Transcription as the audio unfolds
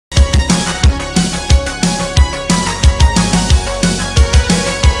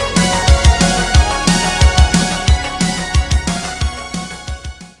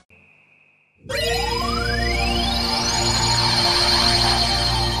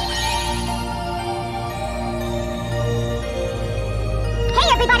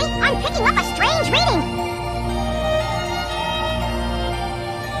picking up a strange reading.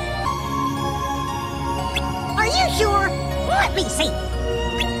 Are you sure? Let me see.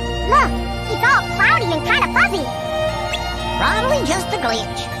 Look, it's all cloudy and kind of fuzzy. Probably just a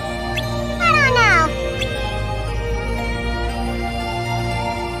glitch. I don't know.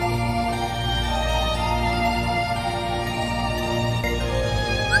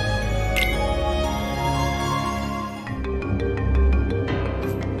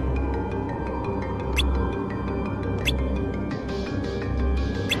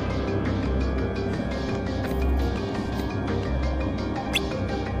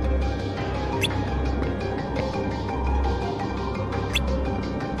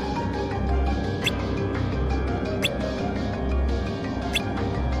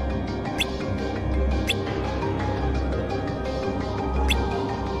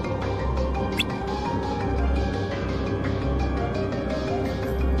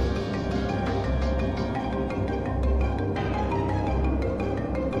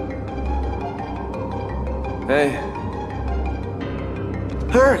 Hey.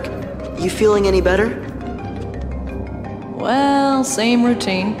 Herc, you feeling any better? Well, same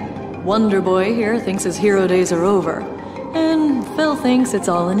routine. Wonder Boy here thinks his hero days are over. And Phil thinks it's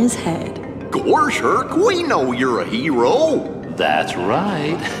all in his head. Gosh, Herc, we know you're a hero. That's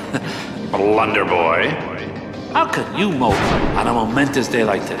right. Blunder Boy. How could you mope on a momentous day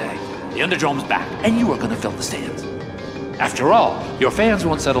like today? The Underdrome's back, and you are gonna fill the stands. After all, your fans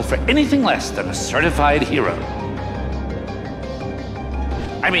won't settle for anything less than a certified hero.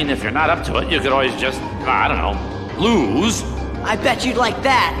 I mean, if you're not up to it, you could always just, I don't know, lose. I bet you'd like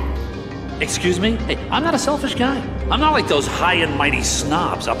that. Excuse me? Hey, I'm not a selfish guy. I'm not like those high and mighty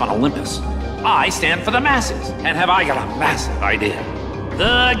snobs up on Olympus. I stand for the masses, and have I got a massive idea.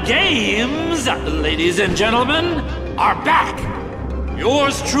 The games, ladies and gentlemen, are back.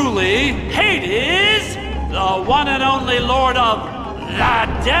 Yours truly, Hades, the one and only Lord of the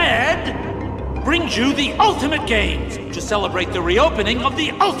Dead, brings you the Ultimate Games to celebrate the reopening of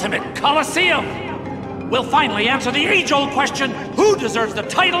the Ultimate Coliseum. We'll finally answer the age-old question, who deserves the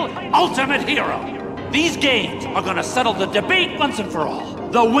title Ultimate Hero? These games are gonna settle the debate once and for all.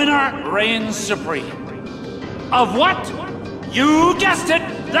 The winner reigns supreme. Of what? You guessed it,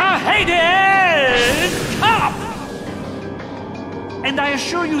 the Hades Cup! And I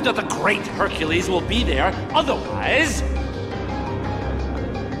assure you that the great Hercules will be there, otherwise...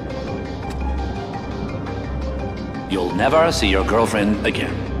 you'll never see your girlfriend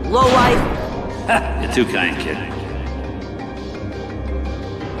again. Lowlife. You're too kind, kid.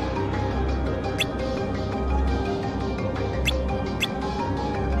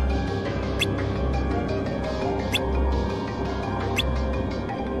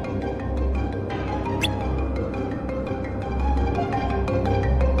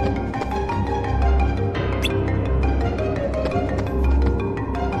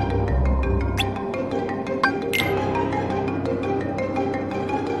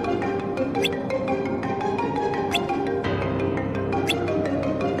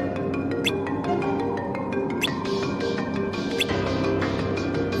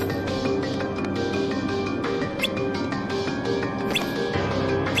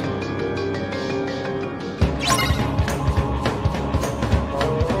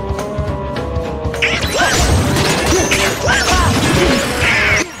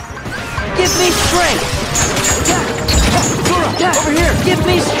 Over here! Give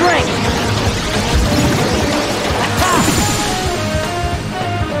me strength!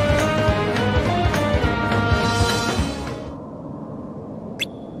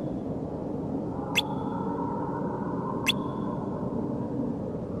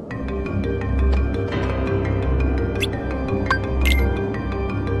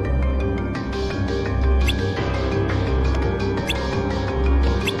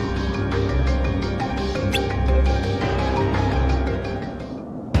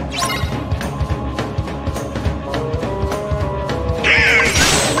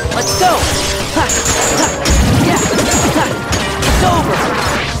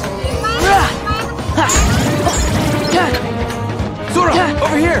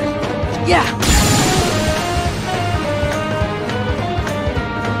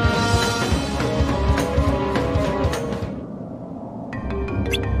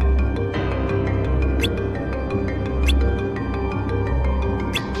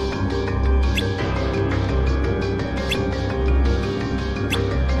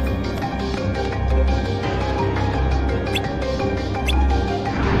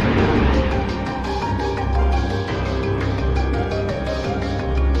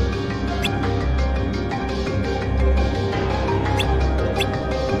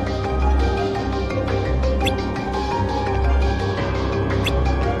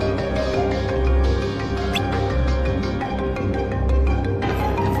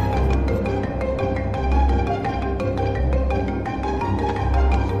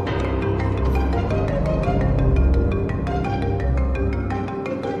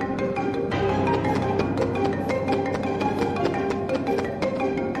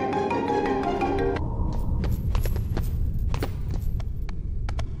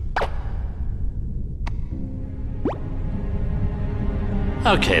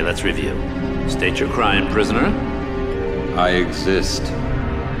 Okay, let's review. State your crime, prisoner. I exist.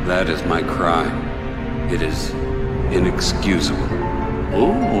 That is my crime. It is inexcusable.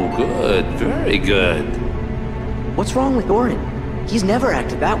 Oh, good. Very good. What's wrong with Orin? He's never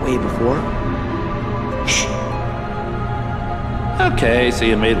acted that way before. Shh. Okay, so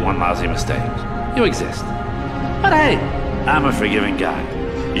you made one lousy mistake. You exist. But hey, I'm a forgiving guy.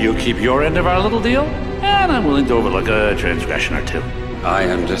 You keep your end of our little deal, and I'm willing to overlook a transgression or two. I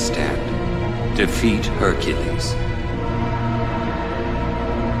understand. Defeat Hercules.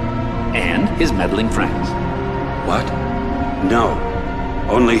 And his meddling friends. What? No.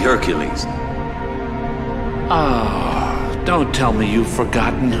 Only Hercules. Oh, don't tell me you've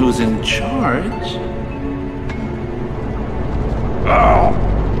forgotten who's in charge. Oh.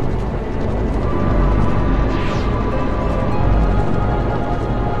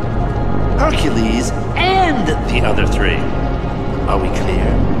 Hercules and the other three. Are we clear?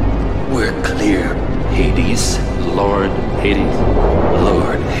 We're clear. Hades, Lord Hades.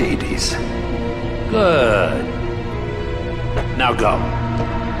 Lord Hades. Good. Now go.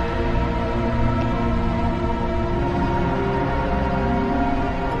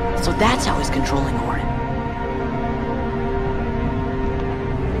 So that's how he's controlling Orin.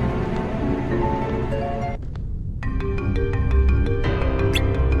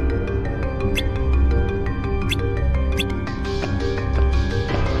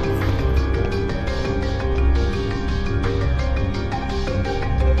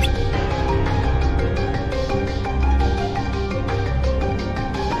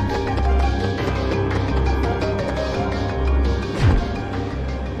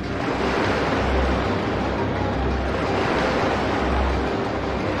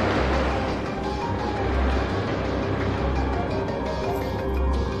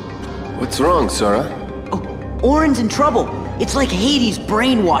 What's wrong, Sora? Oh, Orin's in trouble. It's like Hades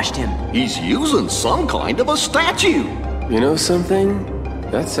brainwashed him. He's using some kind of a statue. You know something?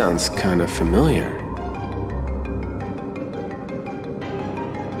 That sounds kind of familiar.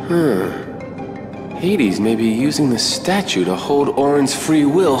 Hades may be using the statue to hold Orin's free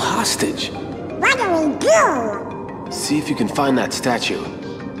will hostage. What do we do? See if you can find that statue.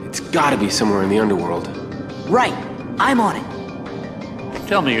 It's gotta be somewhere in the underworld. Right. I'm on it.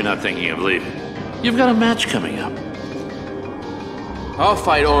 Tell me you're not thinking of leaving. You've got a match coming up. I'll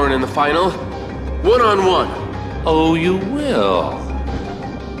fight Orin in the final. One-on-one. Oh, you will?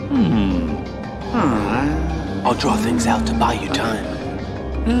 I'll draw things out to buy you time.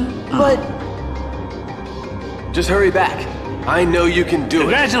 But Just hurry back. I know you can do it.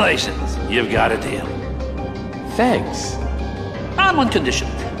 Congratulations. You've got a deal. Thanks. On one condition.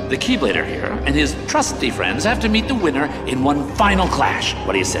 The Keyblader here and his trusty friends have to meet the winner in one final clash.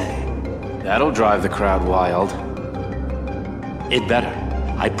 What do you say? That'll drive the crowd wild. It better.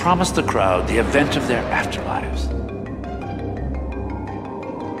 I promised the crowd the event of their afterlives.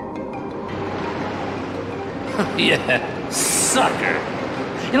 Yeah, sucker.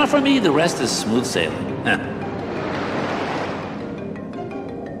 You know, for me, the rest is smooth sailing. Huh.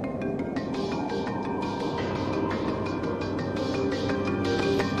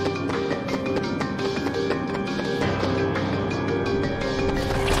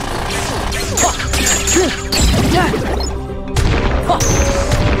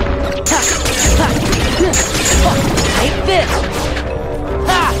 take this!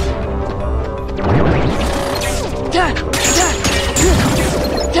 Ha!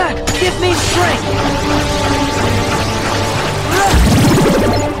 Give me strength!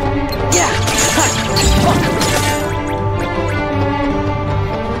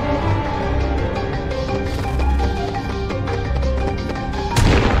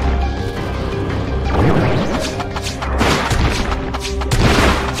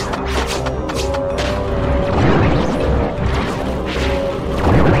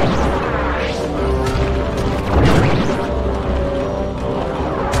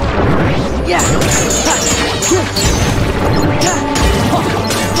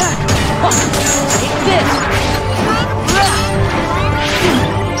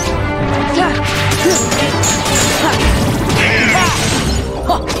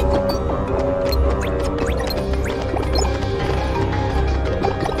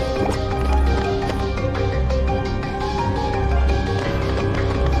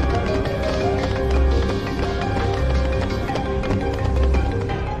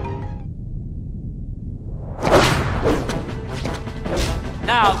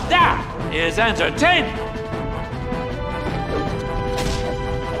 Now that is entertainment!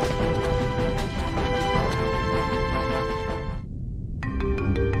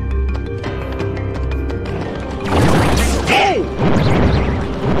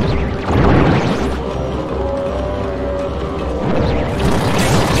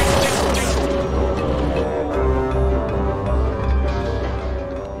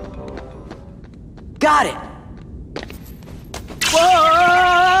 got it!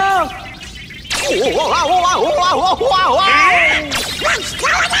 Whoa! What's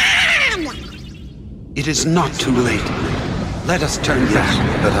going on? It is not too late. Let us turn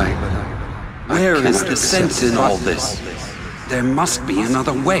back. But where is the sense in all this? There must be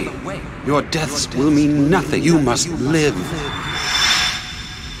another way. Your deaths will mean nothing. You must live.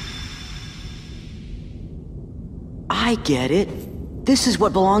 I get it. This is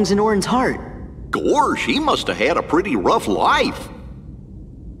what belongs in Orin's heart. Gosh, he must have had a pretty rough life.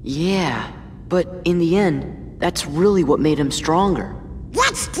 Yeah, but in the end, that's really what made him stronger.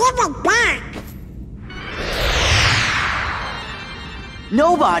 Let's give it back.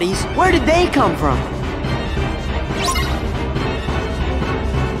 Nobody's? Where did they come from?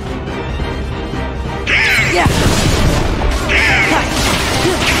 Yeah!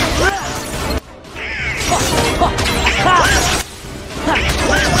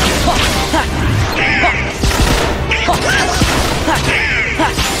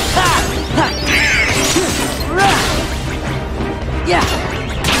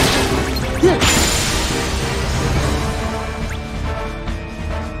 Yeah!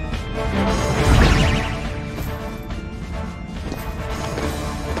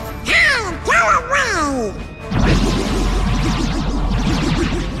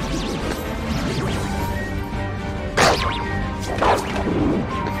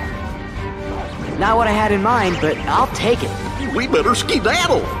 Not what I had in mind, but I'll take it. We better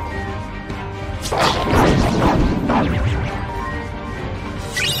skedaddle.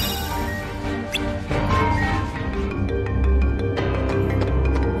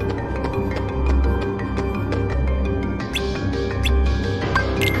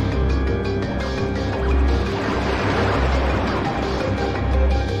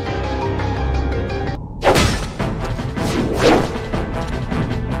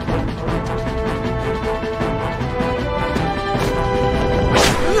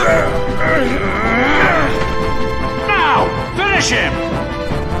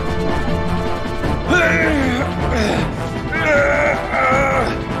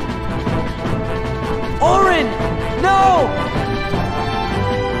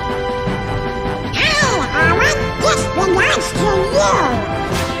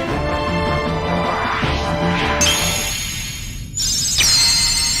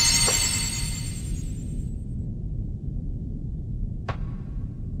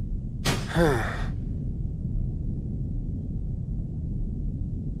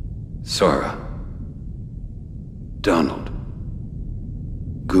 Sora. Donald.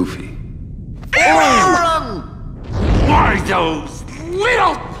 Goofy. Why those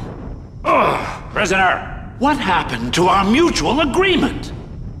little... Ugh. Prisoner, what happened to our mutual agreement?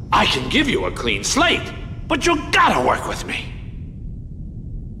 I can give you a clean slate, but you gotta work with me.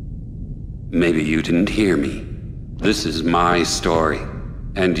 Maybe you didn't hear me. This is my story,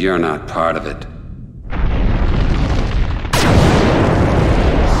 and you're not part of it.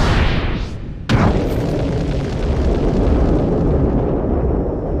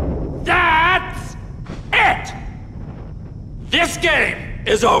 That's it! This game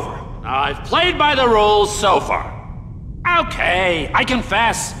is over. I've played by the rules so far. Okay, I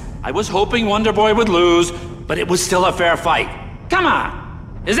confess. I was hoping Wonder Boy would lose, but it was still a fair fight. Come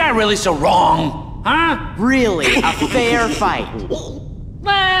on. Is that really so wrong? Huh? Really, a fair fight.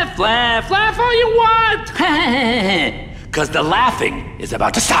 Laugh, laugh, laugh all you want. Because the laughing is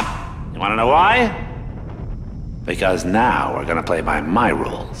about to stop. You want to know why? Because now we're going to play by my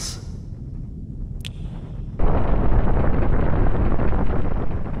rules.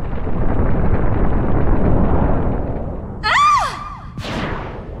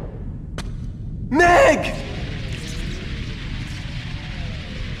 Meg!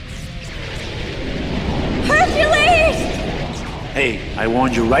 Hercules! Hey, I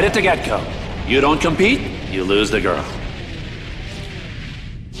warned you right at the get-go. You don't compete, you lose the girl.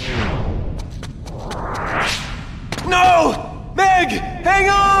 No! Meg! Hang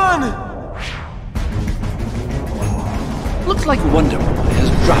on! Looks like Wonder Boy has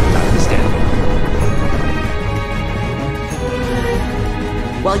dropped out of the standing.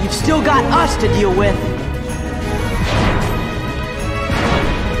 Well, you've still got us to deal with.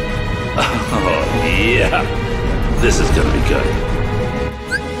 Oh, yeah. This is gonna be good.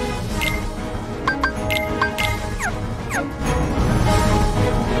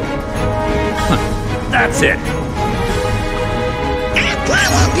 That's it.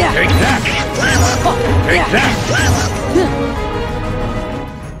 Yeah. Take that. Take that.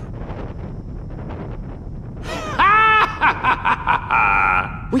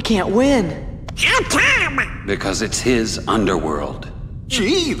 We can't win. How come? Because it's his underworld.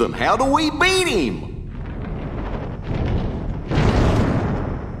 Gee, then how do we beat him?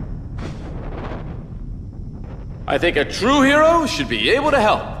 I think a true hero should be able to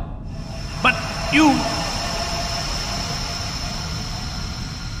help. But you...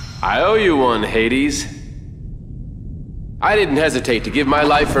 I owe you one, Hades. I didn't hesitate to give my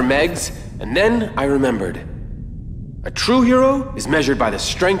life for Meg's, and then I remembered. A true hero is measured by the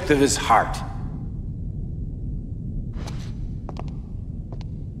strength of his heart.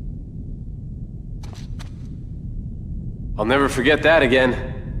 I'll never forget that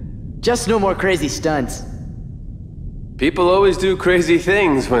again. Just no more crazy stunts. People always do crazy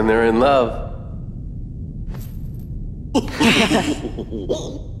things when they're in love.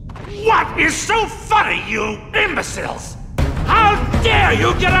 What is so funny, you imbeciles? How dare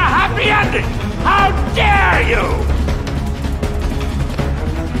you get a happy ending? How dare you?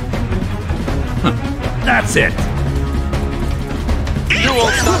 That's it. You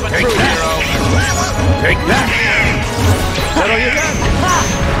won't stop a true hero. Take that. Is that all you got?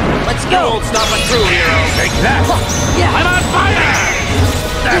 Let's You go! won't stop a true hero. Take that. Yeah. I'm on fire.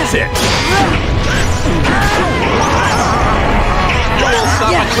 That's it. You won't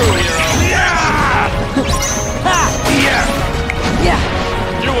stop a true hero. Yeah!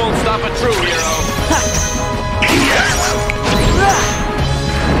 You won't stop a true hero.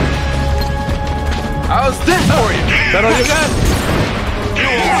 How's this for you? Is that all you got? You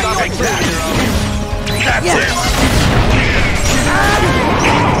won't stop a true hero. That's it.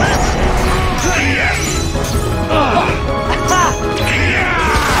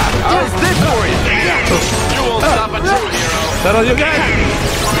 How's this for you? You won't stop a true hero. Is that all you got?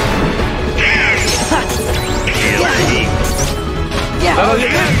 Is that all you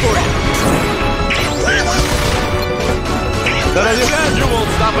got? Is that all you got? You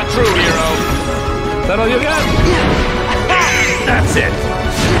won't stop a true hero. Is that all you got? That's it.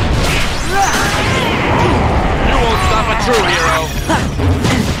 You won't stop a true hero.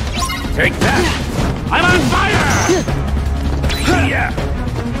 Take that. I'm on fire. Yeah.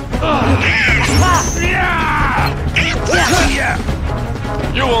 Yeah.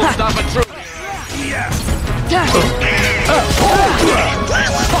 You won't stop a true Yeah. Yeah.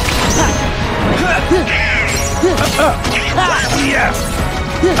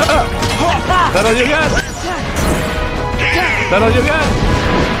 That all you got? That all you got?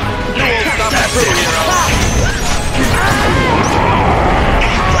 You won't stop a true hero.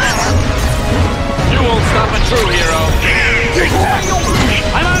 You won't stop a true hero.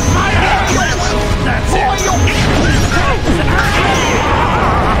 I'm on fire! That's it!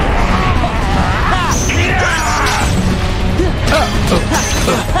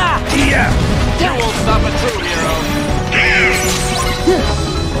 Yeah! You won't stop a true hero.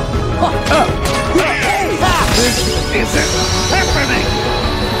 This isn't happening!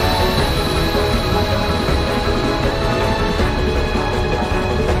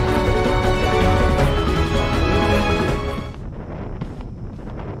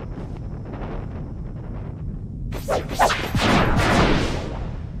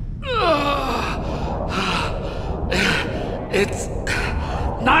 It's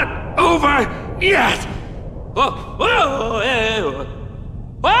not over yet! Oh, oh, oh,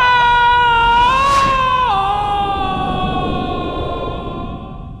 oh.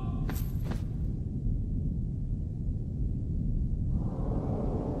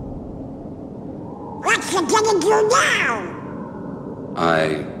 What's he gonna do now?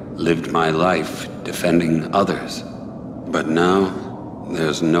 I lived my life defending others. But now,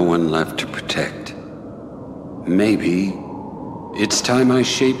 there's no one left to protect. Maybe it's time I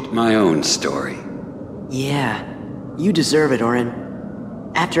shaped my own story. Yeah, you deserve it, Orin.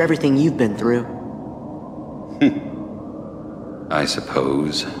 After everything you've been through. I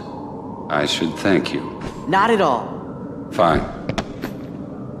suppose I should thank you. Not at all. Fine.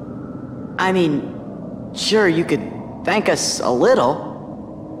 I mean, sure, you could thank us a little.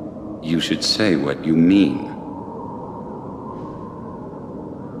 You should say what you mean.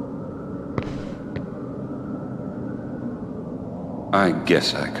 I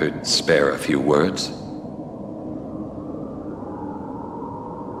guess I could spare a few words.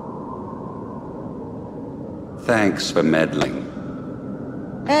 Thanks for meddling.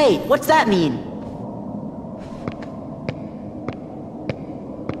 Hey, what's that mean?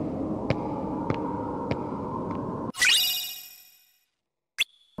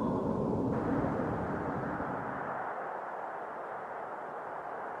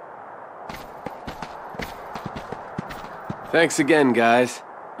 Thanks again, guys.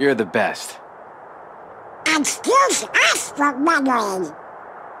 You're the best. Excuse us for meddling.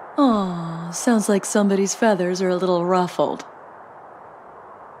 Aw, sounds like somebody's feathers are a little ruffled.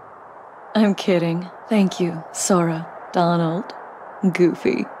 I'm kidding. Thank you, Sora, Donald,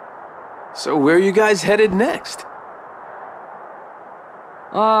 Goofy. So where are you guys headed next?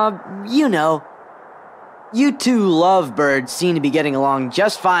 You know. You two lovebirds seem to be getting along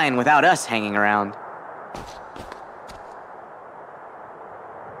just fine without us hanging around.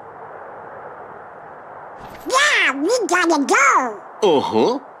 Yeah, we gotta go.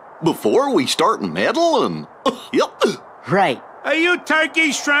 Uh-huh. Before we start meddling. Yep. Right. Are you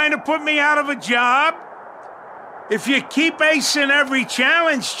turkeys trying to put me out of a job? If you keep acing every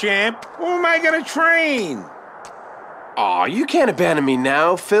challenge, champ, who am I gonna train? Aw, you can't abandon me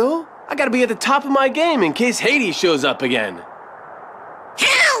now, Phil. I gotta be at the top of my game in case Hades shows up again.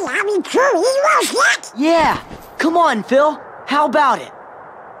 Hey, are we true heroes yet? Yeah. Come on, Phil. How about it?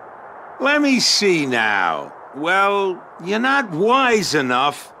 Let me see now. Well, you're not wise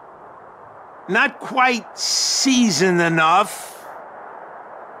enough. Not quite seasoned enough.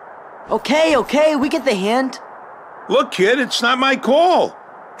 Okay, we get the hint. Look, kid, it's not my call.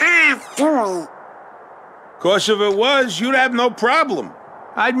 Ah, phooey. 'Cause if it was, you'd have no problem.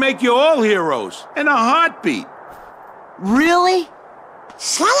 I'd make you all heroes in a heartbeat. Really?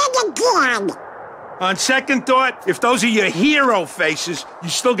 Say it again. On second thought, if those are your hero faces, you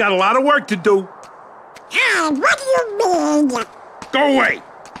still got a lot of work to do. Hey, what do you mean? Go away.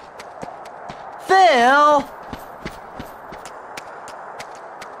 Phil!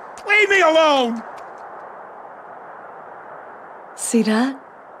 Leave me alone. See that?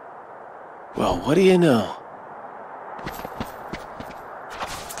 Well, what do you know?